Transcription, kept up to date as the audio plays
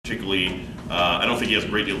particularly, I don't think he has a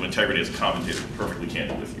great deal of integrity as a commentator, to be perfectly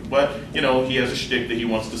candid with you. But, you know, he has a shtick that he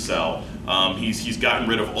wants to sell. He's gotten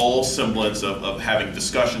rid of all semblance of having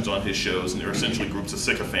discussions on his shows, and they're essentially groups of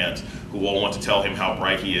sycophants who all want to tell him how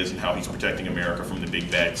bright he is and how he's protecting America from the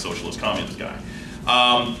big bad socialist communist guy.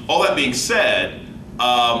 All that being said,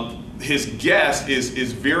 his guest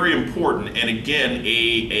is very important, and again,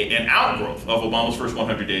 an outgrowth of Obama's first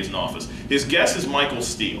 100 days in office. His guest is Michael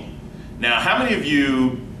Steele. Now, how many of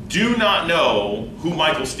you do not know who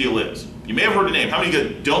Michael Steele is? You may have heard the name. How many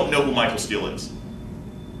of you don't know who Michael Steele is?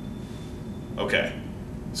 Okay.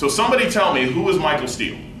 So somebody tell me, who is Michael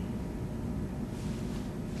Steele?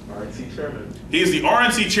 RNC chairman. He is the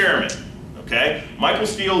RNC chairman. Okay? Michael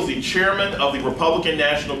Steele is the chairman of the Republican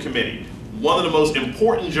National Committee. One of the most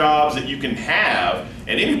important jobs that you can have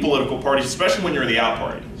in any political party, especially when you're in the out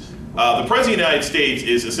party. The President of the United States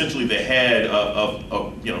is essentially the head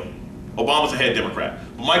of you know, Obama's the head Democrat.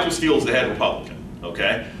 Michael Steele is the head Republican,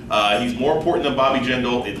 okay? He's more important than Bobby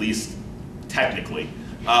Jindal, at least technically,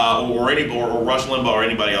 or Rush Limbaugh or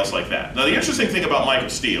anybody else like that. Now, the interesting thing about Michael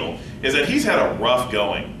Steele is that he's had a rough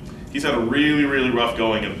going. He's had a really, really rough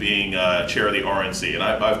going of being chair of the RNC, and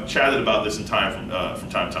I've chatted about this from time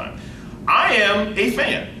to time. I am a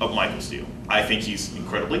fan of Michael Steele. I think he's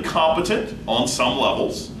incredibly competent on some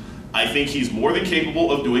levels. I think he's more than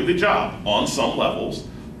capable of doing the job on some levels,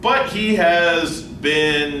 but he has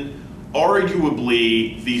been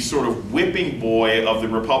arguably the sort of whipping boy of the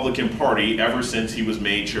Republican Party ever since he was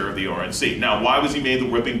made chair of the RNC. Now, why was he made the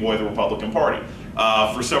whipping boy of the Republican Party?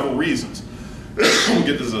 For several reasons. We'll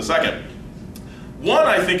get this in a second. One,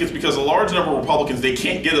 I think it's because a large number of Republicans, they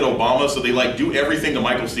can't get at Obama, so they like do everything to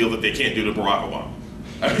Michael Steele that they can't do to Barack Obama.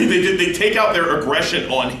 I mean, they take out their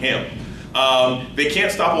aggression on him. They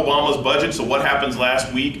can't stop Obama's budget, so what happens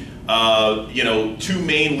last week? You know, two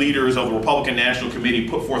main leaders of the Republican National Committee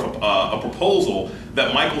put forth a proposal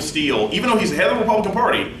that Michael Steele, even though he's the head of the Republican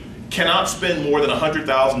Party, cannot spend more than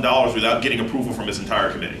 $100,000 without getting approval from his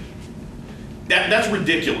entire committee. That's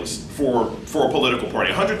ridiculous for a political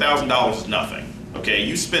party. $100,000 is nothing. Okay,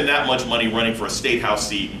 you spend that much money running for a state house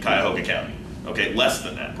seat in Cuyahoga County. Okay, less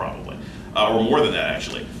than that probably, or more than that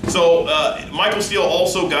actually. So Michael Steele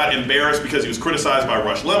also got embarrassed because he was criticized by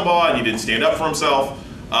Rush Limbaugh and he didn't stand up for himself.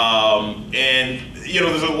 And you know,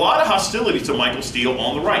 there's a lot of hostility to Michael Steele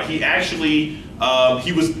on the right. He actually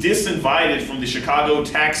he was disinvited from the Chicago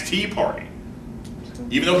Tax Tea Party,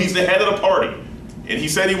 even though he's the head of the party. And he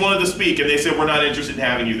said he wanted to speak, and they said, we're not interested in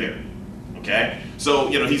having you there. Okay? So,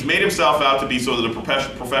 you know, he's made himself out to be sort of the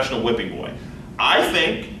professional whipping boy. I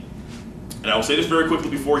think, and I will say this very quickly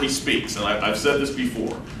before he speaks, and I've said this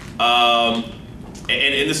before, and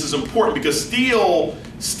this is important because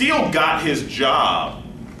Steele got his job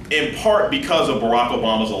in part because of Barack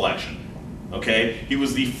Obama's election. Okay? He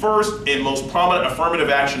was the first and most prominent affirmative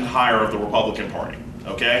action hire of the Republican Party.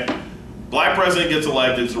 Okay? Black president gets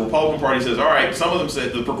elected, so the Republican Party says, all right, some of them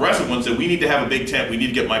said, the progressive ones said, we need to have a big tent, we need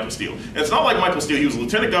to get Michael Steele. And it's not like Michael Steele, he was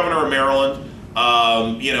lieutenant governor of Maryland,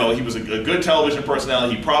 you know, he was a good television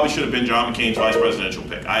personality, he probably should have been John McCain's vice presidential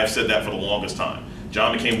pick. I have said that for the longest time.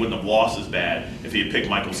 John McCain wouldn't have lost as bad if he had picked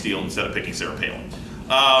Michael Steele instead of picking Sarah Palin.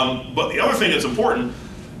 But the other thing that's important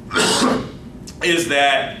is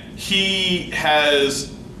that he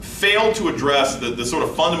has failed to address the sort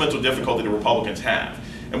of fundamental difficulty the Republicans have.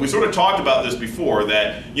 And we sort of talked about this before,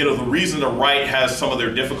 that, you know, the reason the right has some of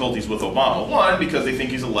their difficulties with Obama, one, because they think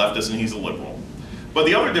he's a leftist and he's a liberal. But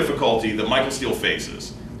the other difficulty that Michael Steele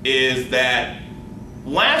faces is that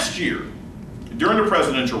last year, during the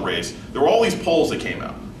presidential race, there were all these polls that came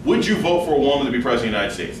out. Would you vote for a woman to be president of the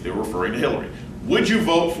United States? They were referring to Hillary. Would you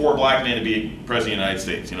vote for a black man to be president of the United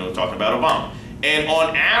States? You know, talking about Obama. And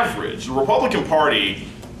on average, the Republican Party,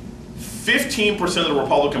 15% of the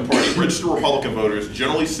Republican Party, registered Republican voters,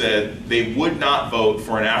 generally said they would not vote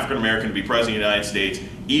for an African American to be president of the United States,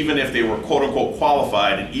 even if they were quote unquote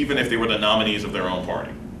qualified and even if they were the nominees of their own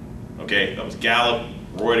party. Okay, that was Gallup,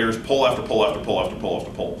 Reuters, poll after poll after poll after poll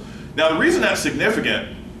after poll. Now, the reason that's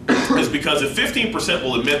significant is because if 15%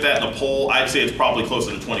 will admit that in a poll, I'd say it's probably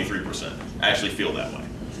closer to 23%. I actually feel that way.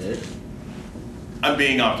 That's it? I'm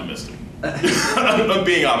being optimistic. I'm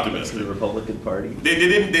being optimistic. The Republican Party. They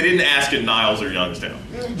didn't ask in Niles or Youngstown,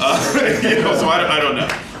 you know, so I don't know.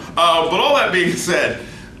 But all that being said,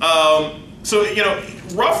 so you know,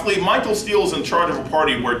 roughly Michael Steele is in charge of a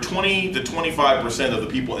party where 20 to 25% of the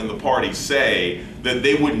people in the party say that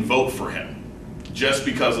they wouldn't vote for him just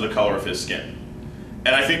because of the color of his skin.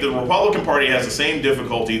 And I think the Republican Party has the same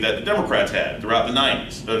difficulty that the Democrats had throughout the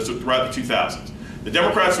 90s, throughout the 2000s. The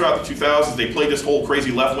Democrats throughout the 2000s, they played this whole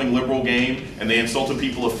crazy left-wing liberal game, and they insulted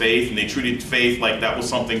people of faith, and they treated faith like that was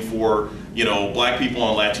something for, you know, black people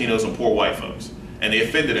and Latinos and poor white folks. And they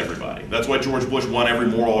offended everybody. That's why George Bush won every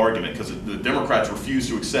moral argument, because the Democrats refused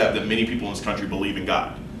to accept that many people in this country believe in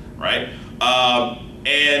God, right?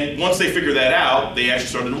 And once they figured that out, they actually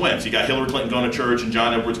started to win. So you got Hillary Clinton going to church and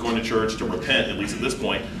John Edwards going to church to repent, at least at this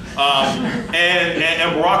point. And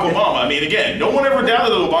Barack Obama. I mean, again, no one ever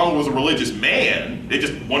doubted that Obama was a religious man. They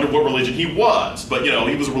just wondered what religion he was. But, you know,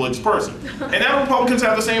 he was a religious person. And now Republicans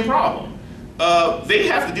have the same problem. They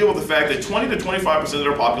have to deal with the fact that 20 to 25% of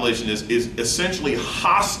their population is essentially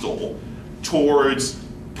hostile towards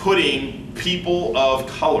putting people of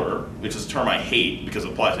color, which is a term I hate because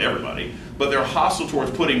it applies to everybody, but they're hostile towards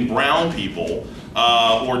putting brown people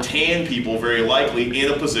or tan people, very likely,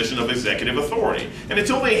 in a position of executive authority. And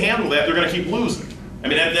until they handle that, they're going to keep losing. I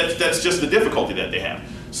mean, that's just the difficulty that they have.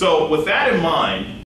 So with that in mind,